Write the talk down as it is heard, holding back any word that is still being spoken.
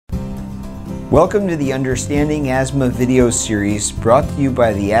Welcome to the Understanding Asthma video series brought to you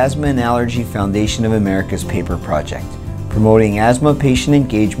by the Asthma and Allergy Foundation of America's paper project, promoting asthma patient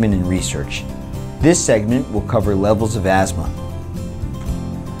engagement and research. This segment will cover levels of asthma.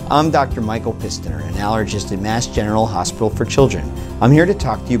 I'm Dr. Michael Pistiner, an allergist at Mass General Hospital for Children. I'm here to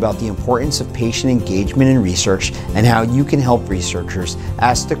talk to you about the importance of patient engagement and research and how you can help researchers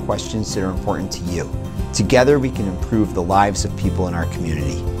ask the questions that are important to you. Together we can improve the lives of people in our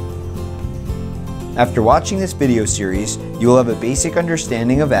community. After watching this video series, you will have a basic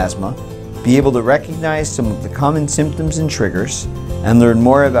understanding of asthma, be able to recognize some of the common symptoms and triggers, and learn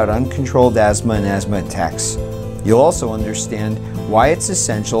more about uncontrolled asthma and asthma attacks. You'll also understand why it's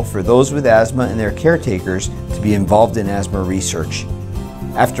essential for those with asthma and their caretakers to be involved in asthma research.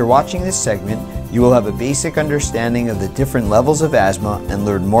 After watching this segment, you will have a basic understanding of the different levels of asthma and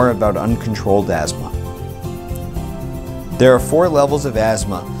learn more about uncontrolled asthma. There are 4 levels of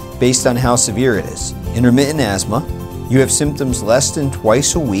asthma based on how severe it is. Intermittent asthma, you have symptoms less than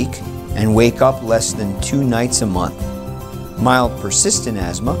twice a week and wake up less than 2 nights a month. Mild persistent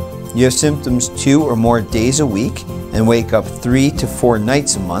asthma, you have symptoms 2 or more days a week and wake up 3 to 4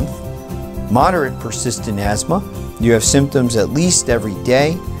 nights a month. Moderate persistent asthma, you have symptoms at least every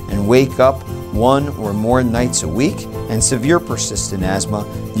day and wake up 1 or more nights a week. And severe persistent asthma,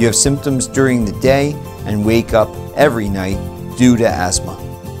 you have symptoms during the day and wake up every night due to asthma.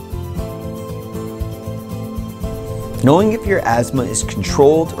 Knowing if your asthma is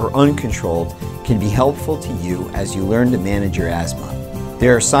controlled or uncontrolled can be helpful to you as you learn to manage your asthma.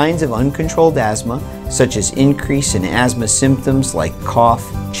 There are signs of uncontrolled asthma, such as increase in asthma symptoms like cough,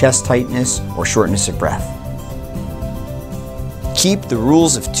 chest tightness, or shortness of breath. Keep the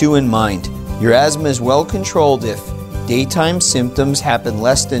rules of 2 in mind. Your asthma is well controlled if daytime symptoms happen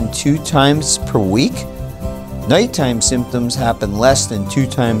less than 2 times per week, nighttime symptoms happen less than 2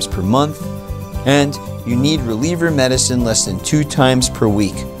 times per month, and you need reliever medicine less than 2 times per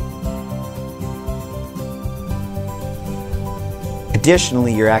week.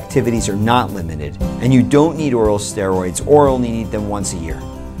 Additionally, your activities are not limited, and you don't need oral steroids or only need them once a year.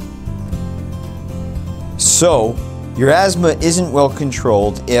 So, your asthma isn't well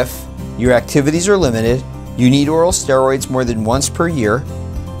controlled if your activities are limited, you need oral steroids more than once per year,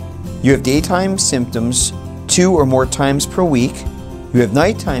 you have daytime symptoms 2 or more times per week, you have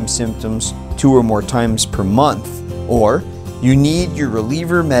nighttime symptoms 2 or more times per month, or you need your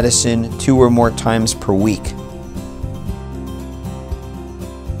reliever medicine 2 or more times per week.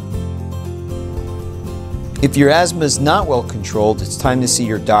 If your asthma is not well controlled, it's time to see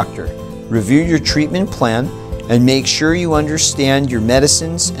your doctor. Review your treatment plan and make sure you understand your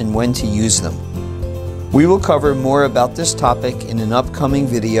medicines and when to use them. We will cover more about this topic in an upcoming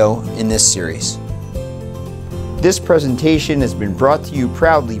video in this series. This presentation has been brought to you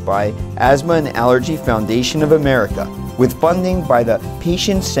proudly by Asthma and Allergy Foundation of America with funding by the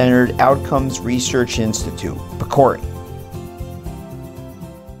Patient-Centered Outcomes Research Institute, PCORI.